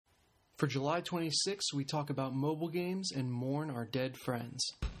For July 26th, we talk about mobile games and mourn our dead friends.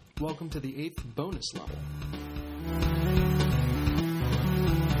 Welcome to the 8th bonus level.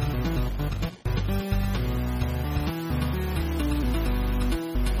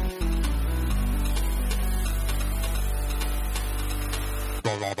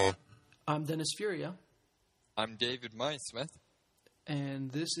 I'm Dennis Furia. I'm David Smith. And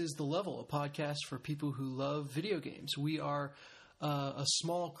this is The Level, a podcast for people who love video games. We are a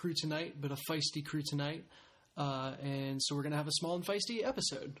small crew tonight, but a feisty crew tonight. And so we're going to have a small and feisty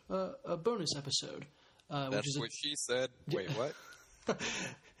episode, a bonus episode. That's what she said. Wait, what?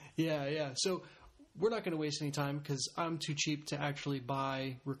 Yeah. So we're not going to waste any time because I'm too cheap to actually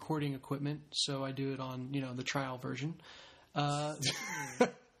buy recording equipment. So I do it on, the trial version. And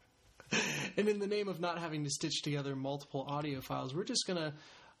in the name of not having to stitch together multiple audio files, we're just going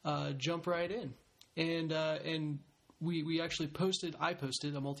to jump right in. And we actually I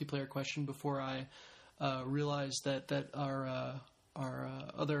posted a multiplayer question before I realized that our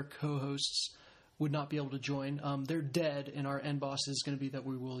other co-hosts would not be able to join. They're dead, and our end boss is going to be that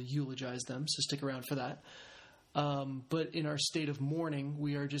we will eulogize them, so stick around for that. But in our state of mourning,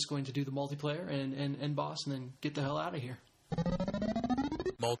 we are just going to do the multiplayer and end boss and then get the hell out of here.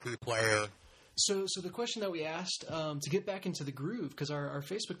 Multiplayer. So the question that we asked, to get back into the groove, because our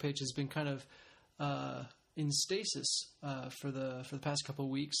Facebook page has been kind of in stasis for the past couple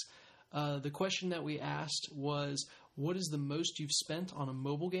of weeks. The question that we asked was, what is the most you've spent on a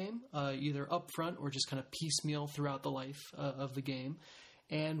mobile game, either upfront or just kind of piecemeal throughout the life of the game,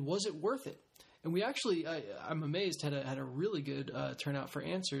 and was it worth it? And we actually, I'm amazed, had a really good turnout for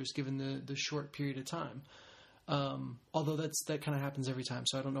answers given the short period of time. Although that kind of happens every time,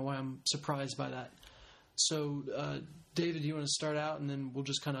 so I don't know why I'm surprised by that. So, David, do you want to start out, and then we'll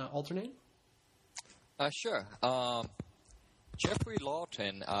just kind of alternate? Sure. Jeffrey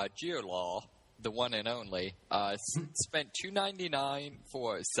Lawton, Geolaw, the one and only, spent $2.99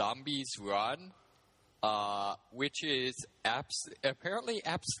 for Zombies Run, which is apparently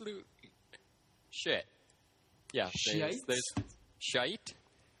absolute shit. Yeah, there's shite.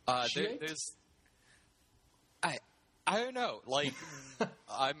 There's I don't know. Like,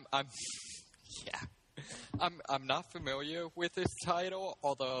 I'm not familiar with this title,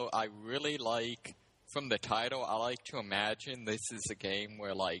 although I really like, from the title, I like to imagine this is a game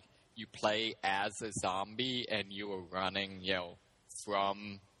where, like, you play as a zombie and you are running,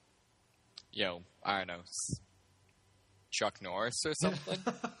 from, I don't know, Chuck Norris or something.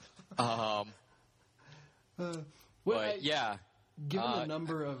 But yeah. Given the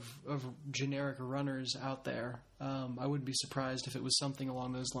number of generic runners out there, I wouldn't be surprised if it was something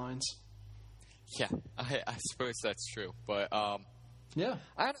along those lines. Yeah, I suppose that's true. But yeah,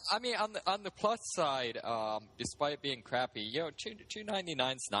 I mean, on the plus side, despite being crappy,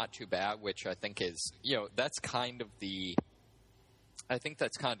 $2.99 is not too bad, which I think is that's kind of the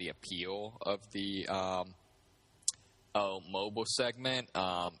appeal of the mobile segment.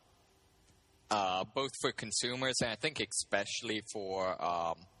 Both for consumers and I think especially for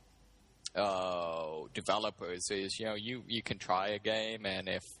developers is, you can try a game, and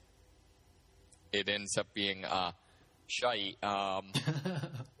if it ends up being shite,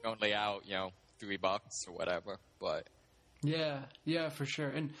 only out, $3 or whatever. But yeah, for sure.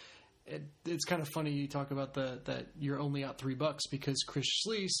 And it's kind of funny you talk about that you're only out $3 because Chris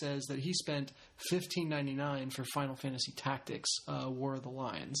Schlee says that he spent $15.99 for Final Fantasy Tactics War of the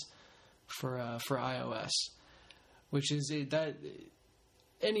Lions for iOS, which is that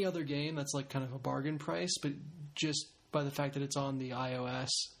any other game that's like kind of a bargain price, but just by the fact that it's on the iOS,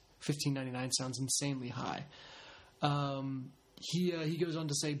 $15.99 sounds insanely high. He goes on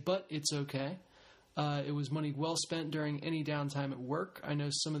to say, but it's okay. It was money well spent during any downtime at work. I know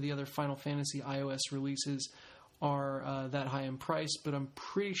some of the other Final Fantasy iOS releases are that high in price, but I'm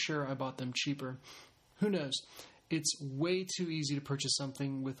pretty sure I bought them cheaper. Who knows? It's way too easy to purchase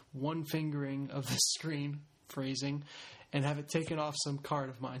something with one fingering of the screen, phrasing, and have it taken off some card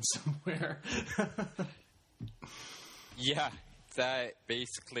of mine somewhere. Yeah, I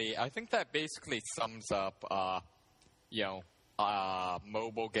think that basically sums up,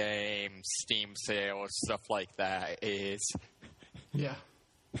 mobile games, Steam sales, stuff like that is... Yeah.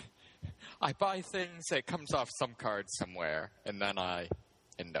 I buy things, it comes off some card somewhere, and then I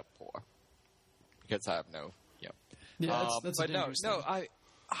end up poor. Because I have no... Yeah, that's but no, I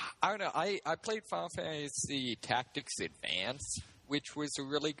don't know. I played Final Fantasy Tactics Advance, which was a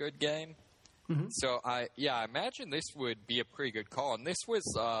really good game. Mm-hmm. So I imagine this would be a pretty good call. And this was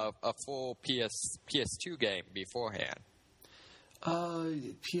a full PS2 game beforehand.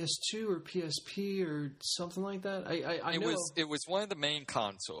 PS2 or PSP or something like that. I know it was one of the main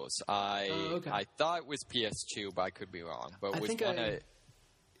consoles. Okay. I thought it was PS2, but I could be wrong. But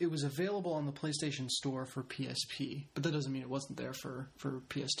it was available on the PlayStation Store for PSP, but that doesn't mean it wasn't there for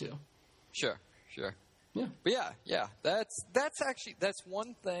PS2. Sure. Yeah. But yeah. That's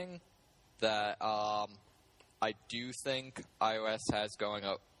one thing that I do think iOS has going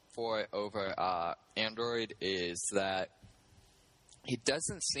up for it over Android is that it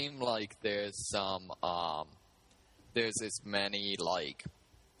doesn't seem like there's as many like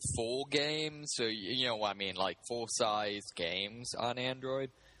full games, so you know what I mean, like full size games on Android,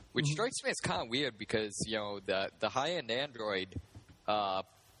 which strikes me as kind of weird because you know the high end Android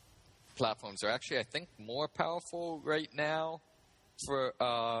platforms are actually, I think, more powerful right now for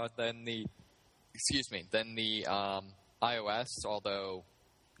than the iOS, although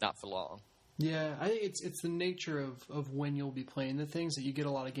not for long. Yeah, I think it's the nature of when you'll be playing the things that you get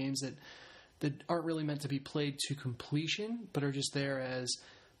a lot of games that aren't really meant to be played to completion, but are just there as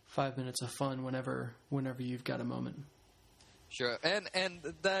 5 minutes of fun whenever you've got a moment. Sure, and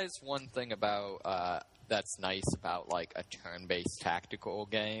that is one thing about that's nice about like a turn-based tactical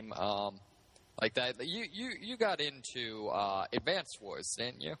game. Like that, you got into Advance Wars,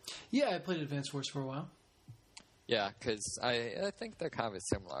 didn't you? Yeah, I played Advance Wars for a while. Yeah, because I think they're kind of a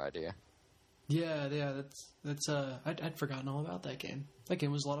similar idea. Yeah, that's I'd forgotten all about that game. That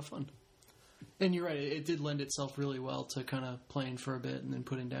game was a lot of fun. And you're right, it did lend itself really well to kind of playing for a bit and then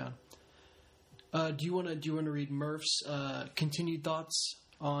putting down. Do you want to read Murph's continued thoughts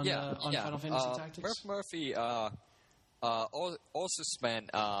on Final Fantasy Tactics? Murphy also spent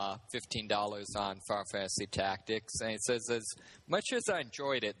 $15 on Final Fantasy Tactics, and it says, as much as I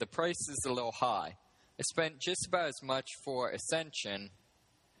enjoyed it, the price is a little high. I spent just about as much for Ascension,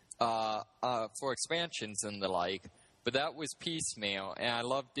 for expansions and the like, but that was piecemeal, and I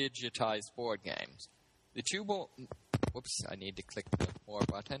love digitized board games. The two whoops, I need to click the more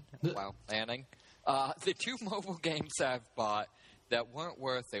button while planning. The two mobile games I've bought that weren't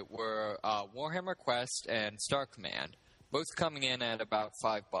worth it were Warhammer Quest and Star Command, both coming in at about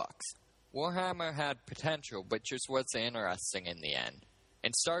 $5. Warhammer had potential, but just wasn't interesting in the end.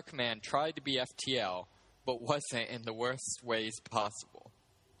 And Star Command tried to be FTL, but wasn't in the worst ways possible.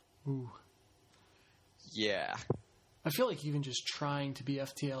 Ooh. Yeah. I feel like even just trying to be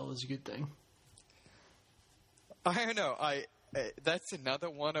FTL is a good thing. I don't know. That's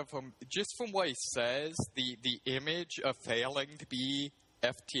another one of them. Just from what he says, the image of failing to be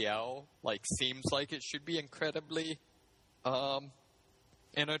FTL like seems like it should be incredibly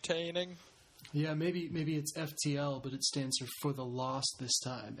entertaining. Yeah, maybe it's FTL, but it stands for the lost this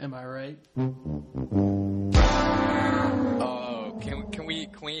time. Am I right? Oh, can we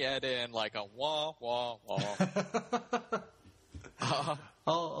add in like a wah wah wah?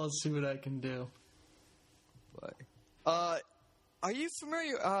 I'll see what I can do. Are you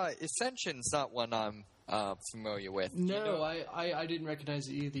familiar? Ascension's not one I'm familiar with. No, you know? I didn't recognize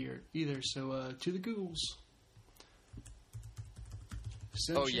it either. So to the Googles.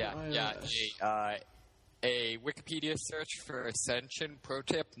 Ascension, Oh yeah. A Wikipedia search for Ascension pro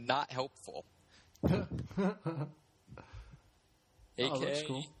tip not helpful. AKA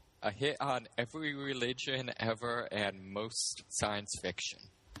cool. A hit on every religion ever and most science fiction.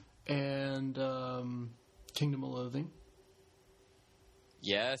 And Kingdom of Loathing.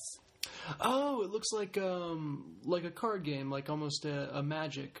 Yes. Oh, it looks like a card game, like almost a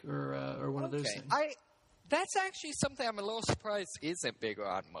Magic or one of those things. That's actually something I'm a little surprised isn't bigger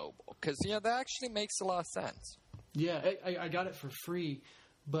on mobile, because that actually makes a lot of sense. Yeah, I got it for free,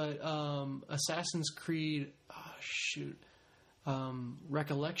 but Assassin's Creed,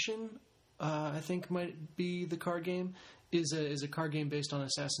 Recollection, I think might be the card game, is a card game based on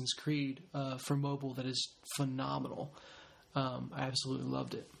Assassin's Creed for mobile that is phenomenal. I absolutely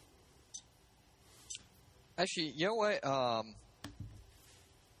loved it. Actually, you know what?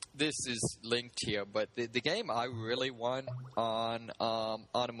 This is linked here, but the game I really want on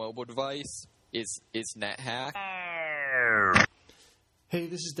a mobile device is NetHack. Hey,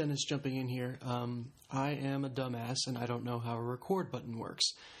 this is Dennis jumping in here. I am a dumbass and I don't know how a record button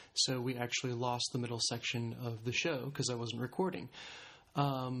works. So we actually lost the middle section of the show because I wasn't recording.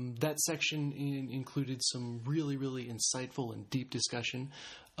 That section included some really, really insightful and deep discussion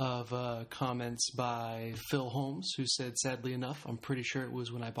of comments by Phil Holmes, who said, sadly enough, I'm pretty sure it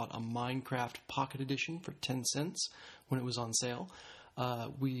was when I bought a Minecraft Pocket Edition for 10 cents when it was on sale.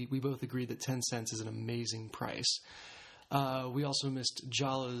 We both agreed that 10 cents is an amazing price. We also missed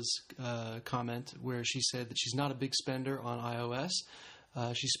Jala's comment where she said that she's not a big spender on iOS,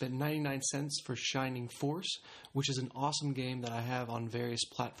 She spent 99 cents for Shining Force, which is an awesome game that I have on various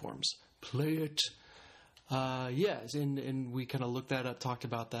platforms. Play it. Yes, and we kind of looked that up, talked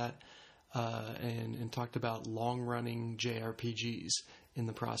about that, and talked about long-running JRPGs in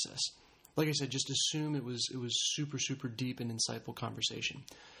the process. Like I said, just assume it was super, super deep and insightful conversation.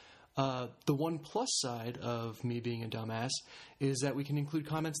 The one plus side of me being a dumbass is that we can include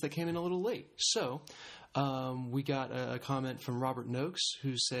comments that came in a little late. So we got a comment from Robert Noakes,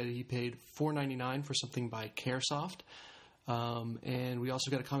 who said he paid $4.99 for something by Caresoft. And we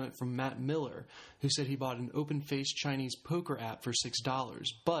also got a comment from Matt Miller, who said he bought an open-faced Chinese poker app for $6.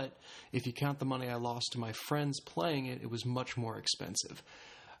 But if you count the money I lost to my friends playing it, it was much more expensive.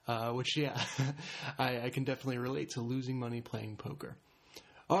 Which, yeah, I can definitely relate to losing money playing poker.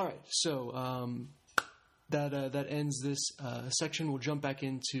 All right, so that ends this section. We'll jump back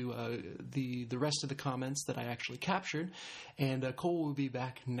into the rest of the comments that I actually captured, and Cole will be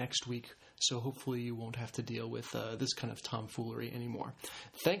back next week, so hopefully you won't have to deal with this kind of tomfoolery anymore.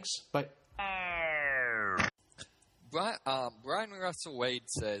 Thanks, bye. Brian Russell Wade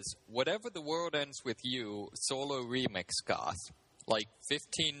says, whatever the world ends with you, solo remix costs, like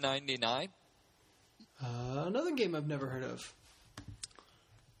 $15.99? Another game I've never heard of.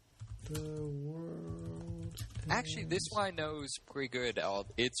 The world. Actually, this one I know is pretty good.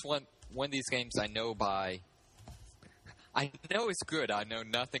 It's one of these games I know by. I know it's good. I know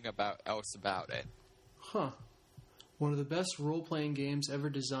nothing else about it. Huh. One of the best role-playing games ever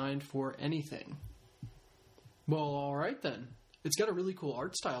designed for anything. Well, all right then. It's got a really cool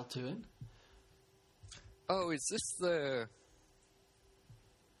art style to it. Oh, is this the?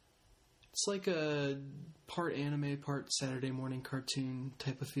 It's like a part anime, part Saturday morning cartoon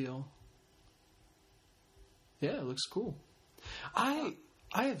type of feel. Yeah, it looks cool. I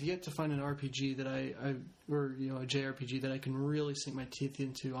have yet to find an RPG that or a JRPG that I can really sink my teeth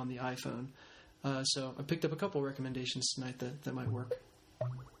into on the iPhone. So I picked up a couple recommendations tonight that might work.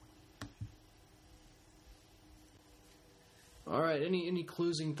 All right, any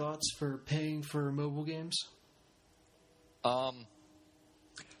closing thoughts for paying for mobile games?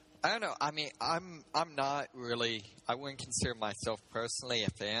 I don't know. I mean, I'm not really. I wouldn't consider myself personally a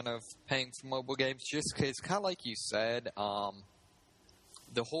fan of paying for mobile games, just because, kind of like you said,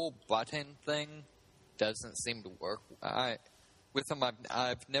 the whole button thing doesn't seem to work. With them,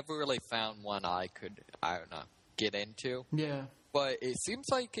 I've never really found one I could, I don't know, get into. Yeah. But it seems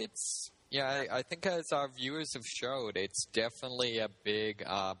like it's. Yeah, I think as our viewers have showed, it's definitely a big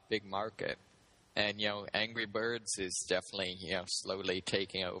market. And, Angry Birds is definitely, slowly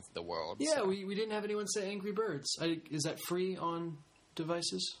taking over the world. Yeah, so. we didn't have anyone say Angry Birds. Is that free on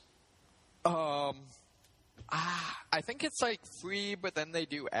devices? I think it's, free, but then they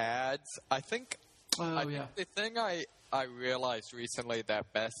do ads. I think the thing I realized recently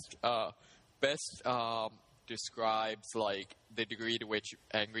that best describes, the degree to which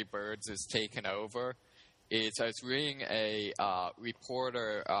Angry Birds is taken over is I was reading a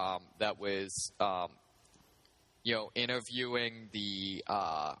reporter that was, interviewing the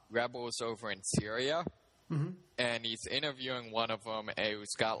rebels over in Syria. Mm-hmm. And he's interviewing one of them, and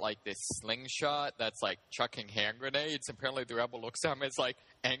he's got, this slingshot that's, chucking hand grenades. Apparently the rebel looks at him and is like,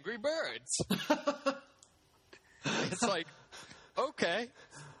 Angry Birds! It's like, okay.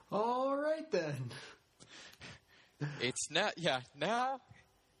 All right, then. It's not,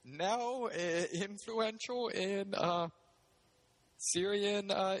 now influential in Syrian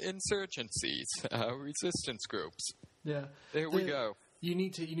insurgencies, resistance groups. Yeah. There we go. You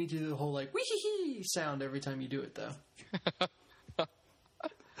need to do the whole wee-hee-hee sound every time you do it, though.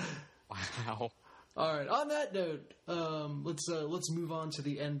 Wow. All right. On that note, let's move on to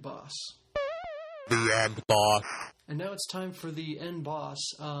the end boss. The end boss. And now it's time for the end boss.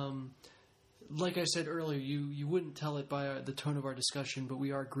 Like I said earlier, you wouldn't tell it by the tone of our discussion, but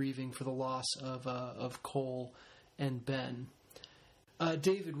we are grieving for the loss of Cole and Ben.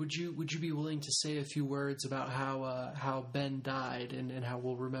 David, would you be willing to say a few words about how Ben died and how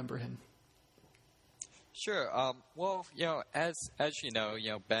we'll remember him? Sure. Well, as you know,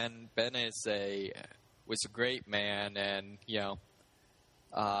 Ben was a great man, and he'll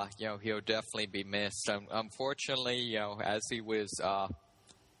definitely be missed. Unfortunately, as he was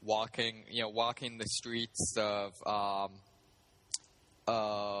walking the streets of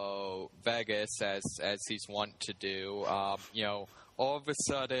Vegas as he's wont to do, all of a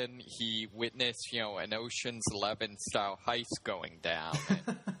sudden he witnessed an Ocean's 11 style heist going down.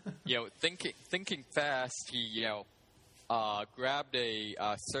 And, thinking fast, he grabbed a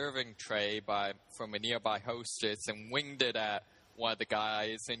serving tray from a nearby hostess and winged it at one of the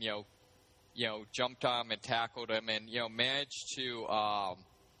guys, and jumped on him and tackled him and, managed to,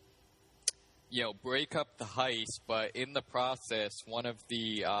 break up the heist. But in the process, one of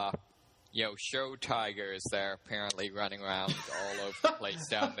the, show tigers that are apparently running around all over the place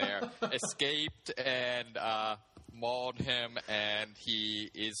down there escaped and mauled him, and he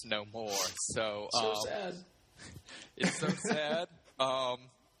is no more. So sad. It's so sad. But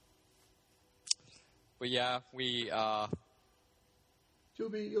yeah, we. You'll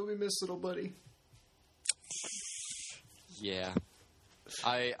be missed, little buddy. Yeah.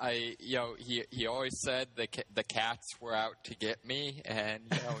 He always said the cats were out to get me, and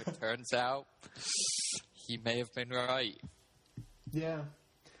it turns out he may have been right. Yeah,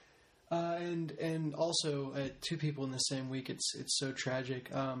 and also two people in the same week. It's so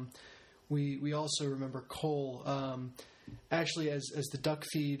tragic. We also remember Cole. Actually, as the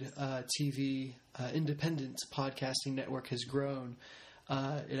Duckfeed.tv independent podcasting network has grown,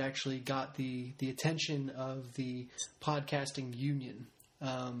 it actually got the attention of the podcasting union.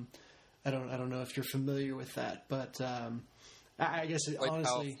 I don't know if you're familiar with that, but I guess it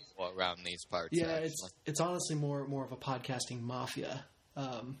honestly around these parts. Yeah, it's honestly more of a podcasting mafia.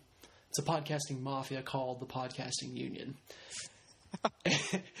 It's a podcasting mafia called the Podcasting Union.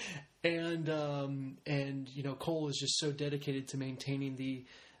 And Cole is just so dedicated to maintaining the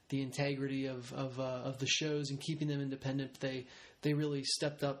integrity of the shows and keeping them independent. They really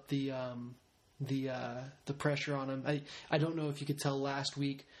stepped up the pressure on him. I don't know if you could tell last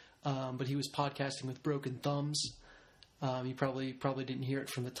week, but he was podcasting with broken thumbs. You probably didn't hear it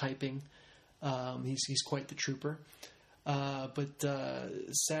from the typing. He's quite the trooper. But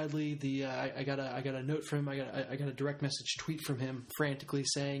sadly, I got a note from him. I got a direct message tweet from him, frantically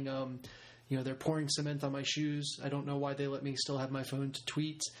saying, they're pouring cement on my shoes. I don't know why they let me still have my phone to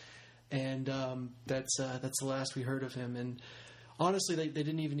tweet. And that's the last we heard of him. And honestly, they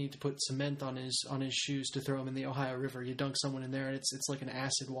didn't even need to put cement on his shoes to throw him in the Ohio River. You dunk someone in there, and it's like an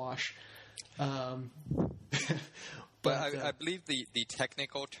acid wash. But I believe the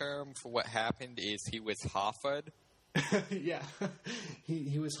technical term for what happened is he was hoffed. Yeah,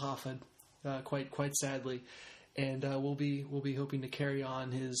 he was hoffed, quite sadly, and we'll be hoping to carry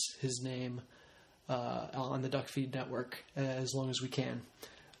on his name on the Duckfeed network as long as we can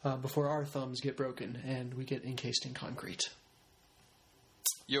before our thumbs get broken and we get encased in concrete.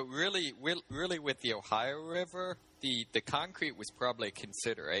 Really with the Ohio River, the concrete was probably a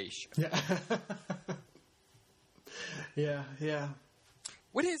consideration. Yeah. Yeah.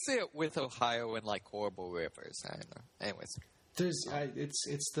 What is it with Ohio and horrible rivers? I don't know. Anyways,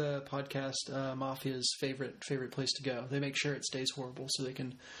 it's the podcast mafia's favorite place to go. They make sure it stays horrible so they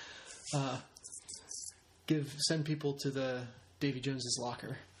can send people to the Davy Jones's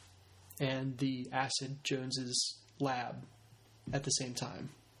locker and the Acid Jones's lab at the same time.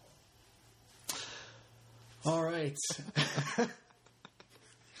 All right.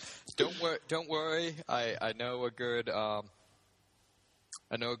 Don't worry. I know a good.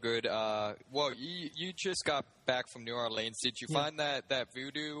 Well, you just got back from New Orleans. Did you find that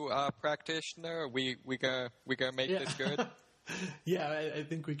voodoo practitioner? We gonna make this good? Yeah, I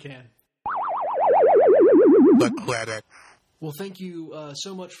think we can. The credit. Well, thank you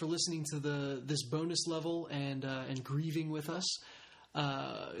so much for listening to this bonus level and grieving with us.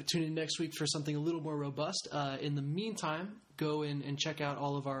 Tune in next week for something a little more robust. In the meantime, go in and check out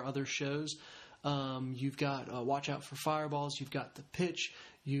all of our other shows. You've got Watch Out for Fireballs. You've got The Pitch.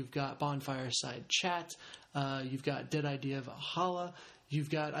 You've got Bonfireside Chat. You've got Dead Idea Valhalla. You've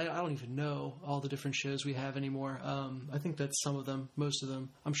got, I don't even know all the different shows we have anymore. I think that's some of them, most of them.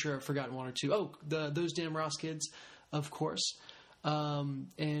 I'm sure I've forgotten one or two. Oh, Those Damn Ross Kids, of course. And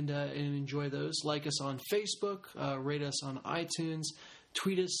enjoy those. Like us on Facebook. Rate us on iTunes.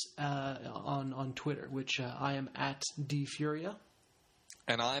 Tweet us on Twitter, which I am at DFuria.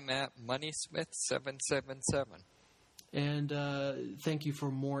 And I'm at MoneySmith777. And thank you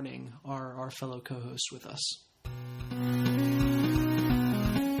for mourning our fellow co-hosts with us.